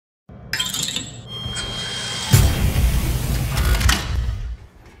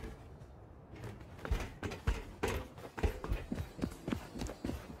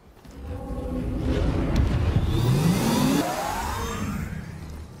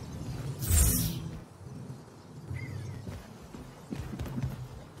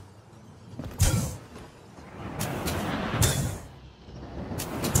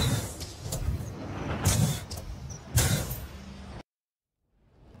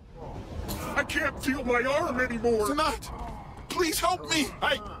can't feel my arm anymore. Zanat, please help me.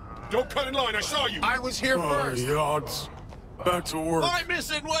 Hey, don't cut in line. I saw you. I was here first. Yards. Back to work. I'm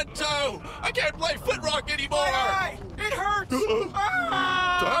missing one toe. I can't play foot rock anymore. It hurts.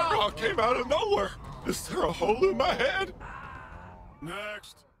 That rock came out of nowhere. Is there a hole in my head?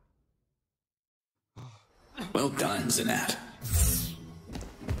 Next. Well done, Zanat.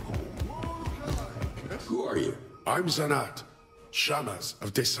 Who are you? I'm Zanat, Shamas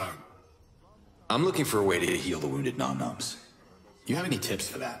of Desan. I'm looking for a way to heal the wounded nom-noms. You have any tips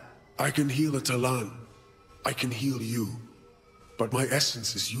for that? I can heal a Talan. I can heal you. But my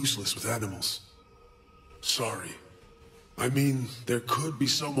essence is useless with animals. Sorry. I mean, there could be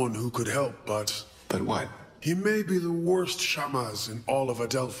someone who could help, but... But what? He may be the worst Shamas in all of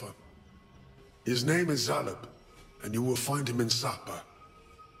Adelpha. His name is Zalab, and you will find him in Sapa.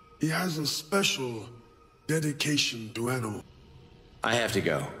 He has a special dedication to animals. I have to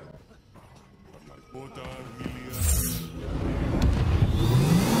go.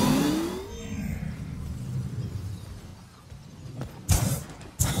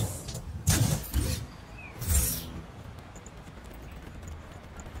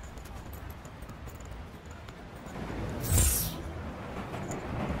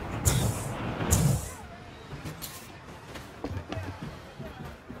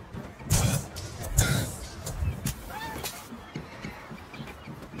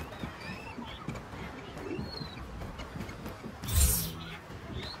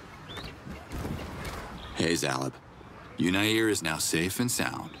 Hey, Zalab. Unair is now safe and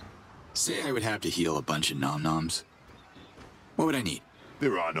sound. Say I would have to heal a bunch of nom-noms. What would I need?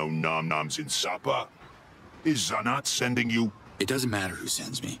 There are no nom-noms in Sapa. Is Zanat sending you? It doesn't matter who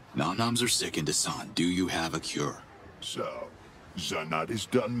sends me. Nom-noms are sick in Desan. Do you have a cure? So, Zanat is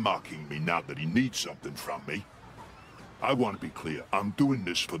done mocking me now that he needs something from me. I want to be clear. I'm doing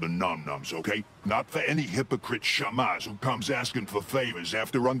this for the nom-noms, okay? Not for any hypocrite Shamas who comes asking for favors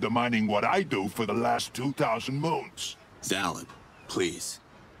after undermining what I do for the last 2,000 moons. Zalab, please.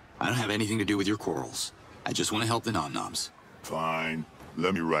 I don't have anything to do with your quarrels. I just want to help the nom-noms. Fine.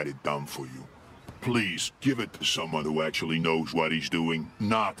 Let me write it down for you. Please, give it to someone who actually knows what he's doing,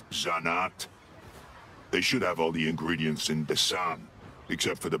 not Zanat. They should have all the ingredients in Desan,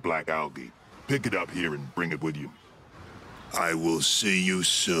 except for the black algae. Pick it up here and bring it with you. I will see you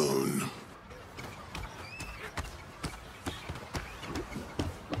soon.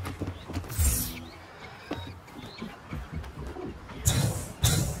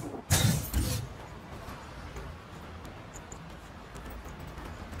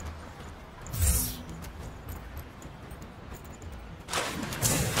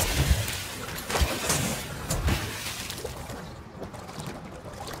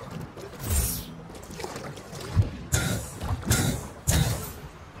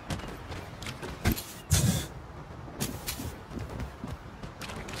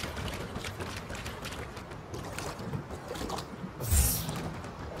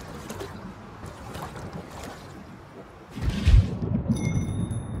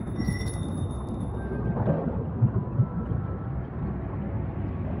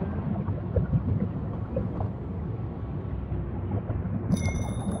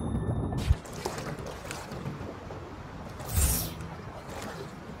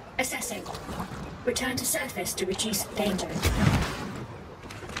 Assessing. Return to surface to reduce danger.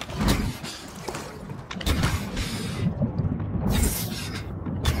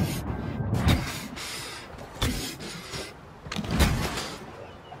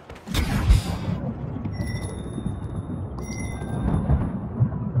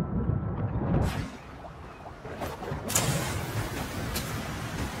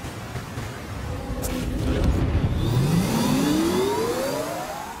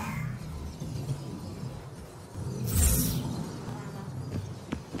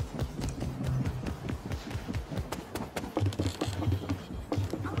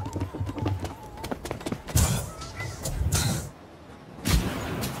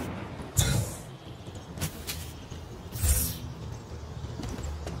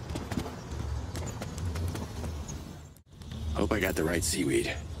 Hope I got the right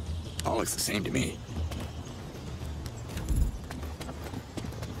seaweed. All looks the same to me.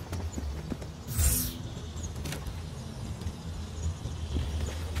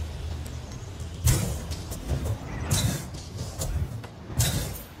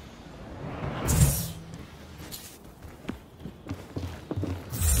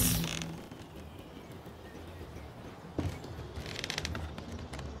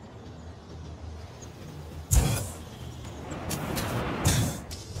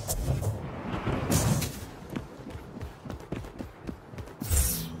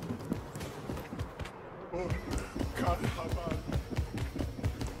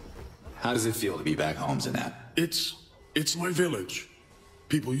 How does it feel to be back home, Zanat? It's my village.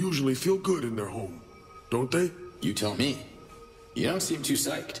 People usually feel good in their home, don't they? You tell me. You don't seem too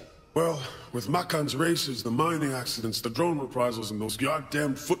psyched. Well, with Makan's races, the mining accidents, the drone reprisals, and those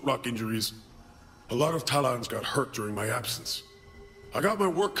goddamn footrock injuries, a lot of Talons got hurt during my absence. I got my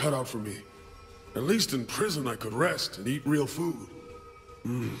work cut out for me. At least in prison I could rest and eat real food.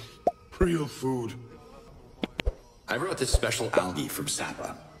 Real food. I wrote this special algae from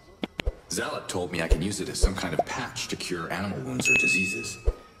Sapa. Zalip told me I can use it as some kind of patch to cure animal wounds or diseases.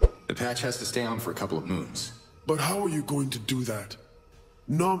 The patch has to stay on for a couple of moons. But how are you going to do that?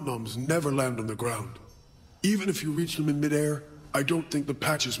 Nom-noms never land on the ground. Even if you reach them in midair, I don't think the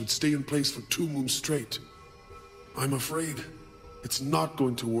patches would stay in place for 2 moons straight. I'm afraid it's not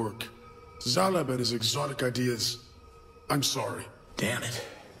going to work. Zalab and his exotic ideas. I'm sorry. Damn it.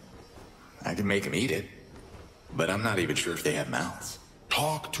 I can make him eat it. But I'm not even sure if they have mouths.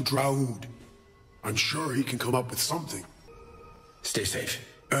 Talk to Draud. I'm sure he can come up with something. Stay safe.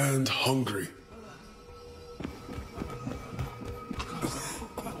 And hungry.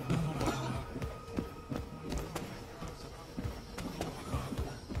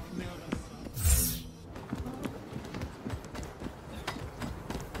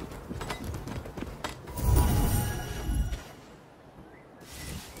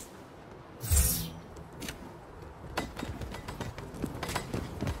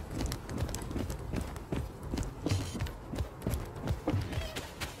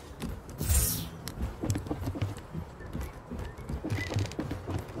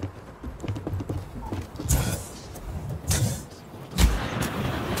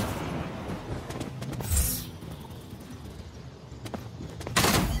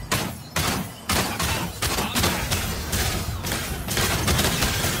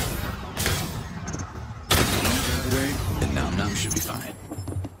 Should be fine.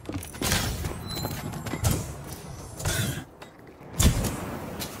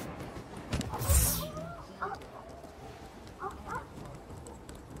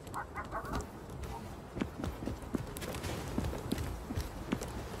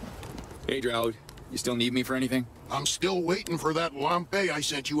 Hey, Droud. You still need me for anything? I'm still waiting for that lampe I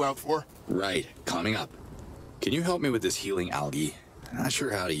sent you out for. Right. Coming up. Can you help me with this healing algae? I'm not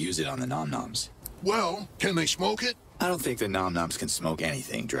sure how to use it on the nom-noms. Well, can they smoke it? I don't think the nom-noms can smoke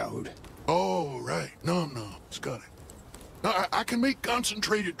anything, Droud. Oh, right. Nom-noms. Got it. Now, I can make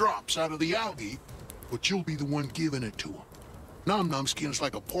concentrated drops out of the algae, but you'll be the one giving it to them. Nom-nom skin's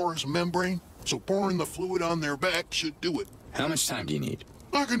like a porous membrane, so pouring the fluid on their back should do it. How much time do you need?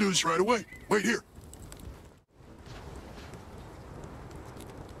 I can do this right away. Wait here.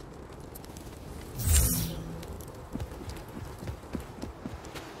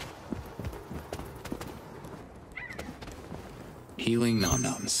 Healing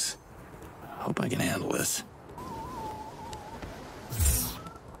nom-noms. Hope I can handle this.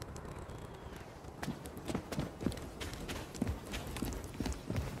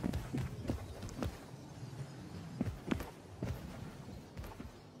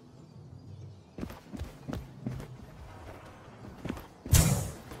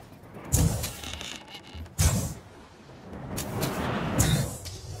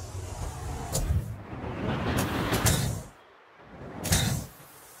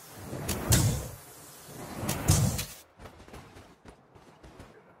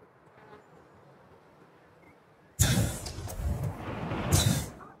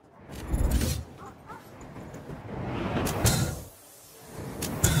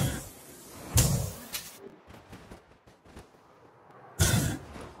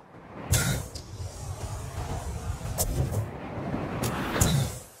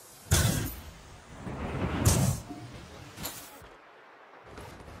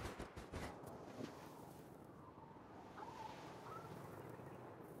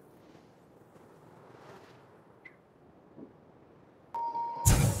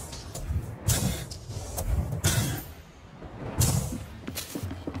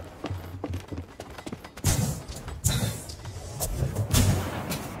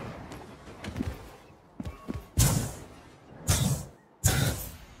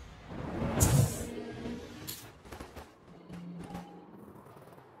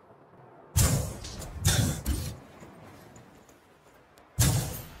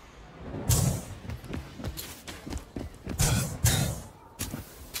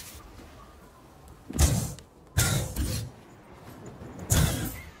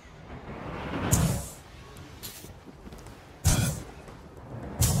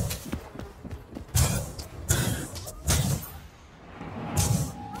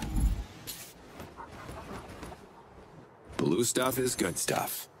 Blue stuff is good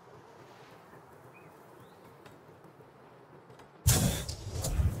stuff.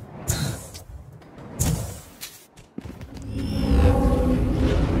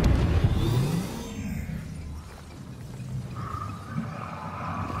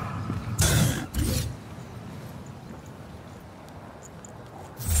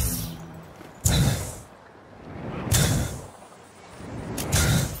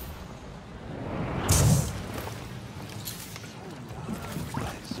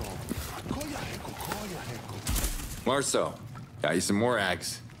 Marceau, got you some more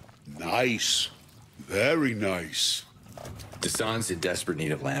eggs. Nice. Very nice. Dasan's in desperate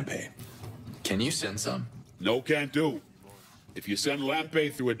need of lampe. Can you send some? No can do. If you send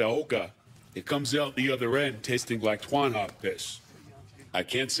lampe through a daoka, it comes out the other end tasting like Twanha piss. I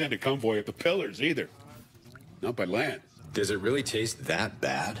can't send a convoy of the pillars either. Not by land. Does it really taste that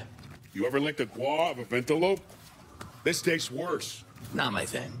bad? You ever licked the guac of a ventalope? This tastes worse. Not my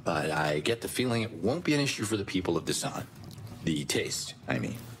thing, but I get the feeling it won't be an issue for the people of Dasan. The taste, I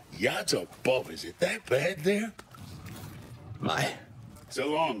mean. Yachts above, is it that bad there? My. So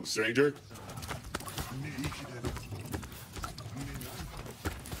long, stranger.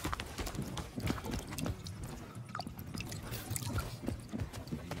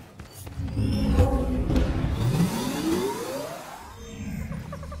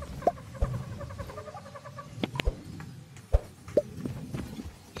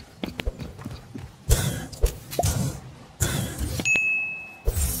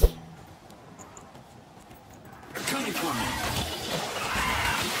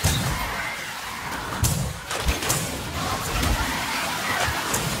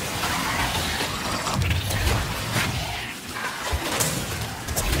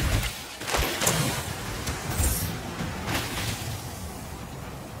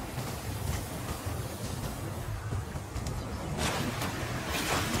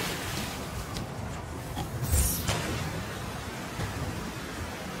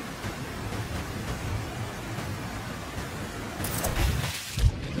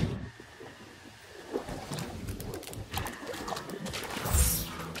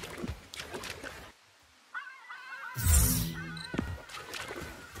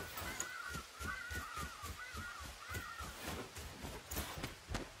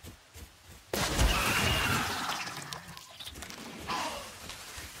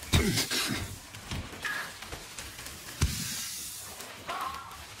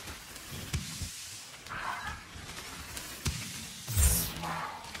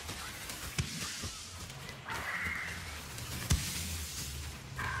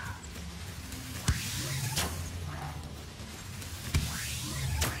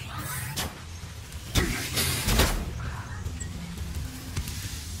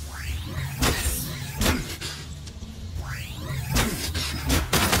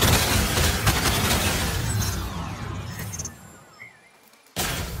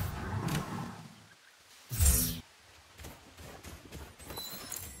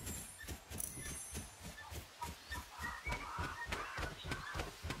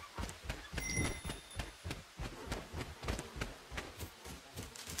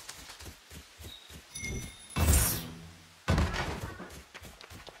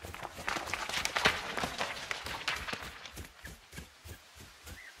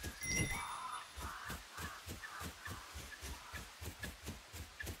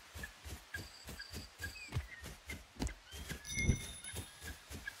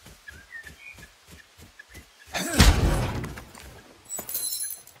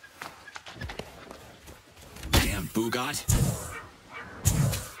 Bugat?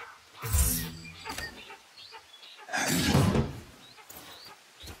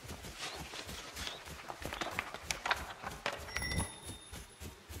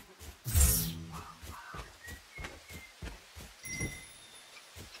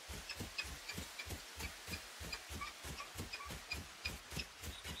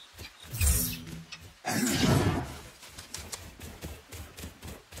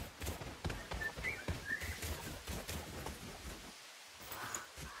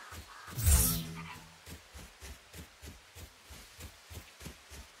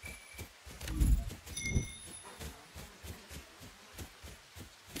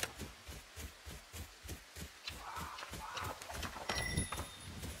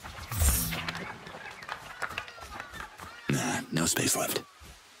 Nah, no space left.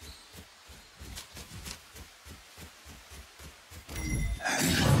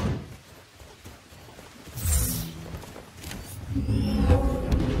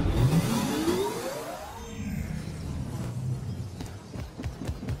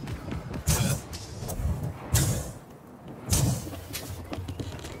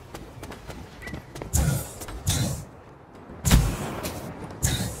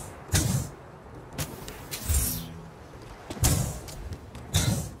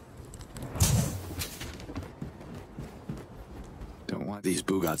 Don't want these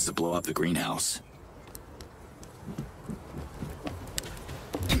Bugats to blow up the greenhouse.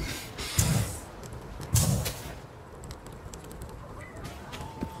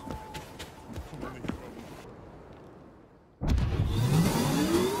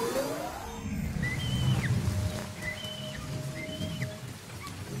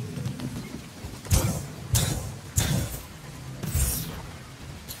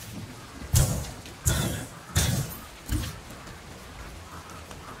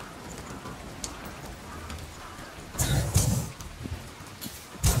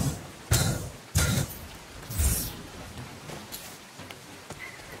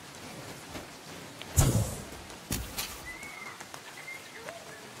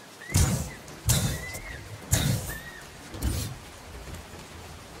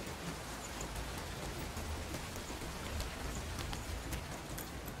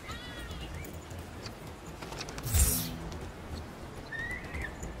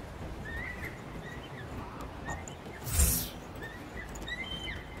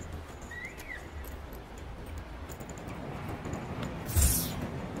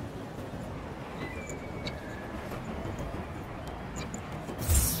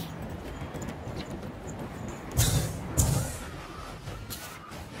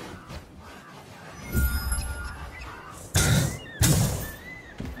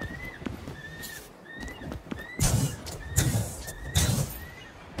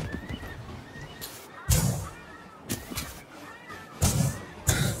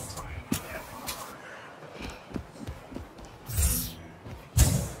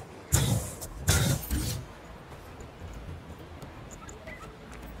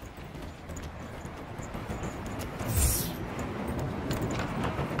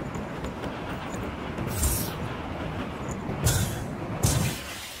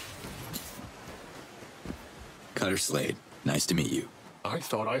 Cutter Slade. Nice to meet you. I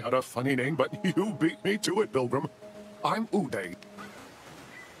thought I had a funny name, but you beat me to it, Pilgrim. I'm Uday.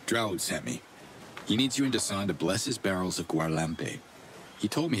 Drow sent me. He needs you and Dasan to bless his barrels of guarlampe. He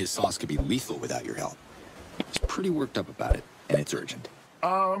told me his sauce could be lethal without your help. He's pretty worked up about it, and it's urgent.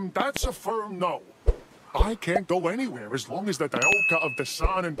 That's a firm no. I can't go anywhere as long as the Daoka of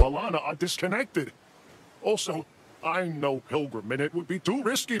Dasan and Balana are disconnected. Also, I'm no pilgrim, and it would be too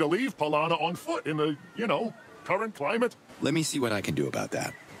risky to leave Balana on foot in the, current climate. Let me see what I can do about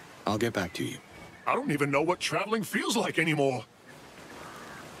that. I'll get back to you. I don't even know what traveling feels like anymore.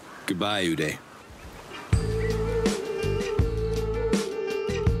 Goodbye, Uday.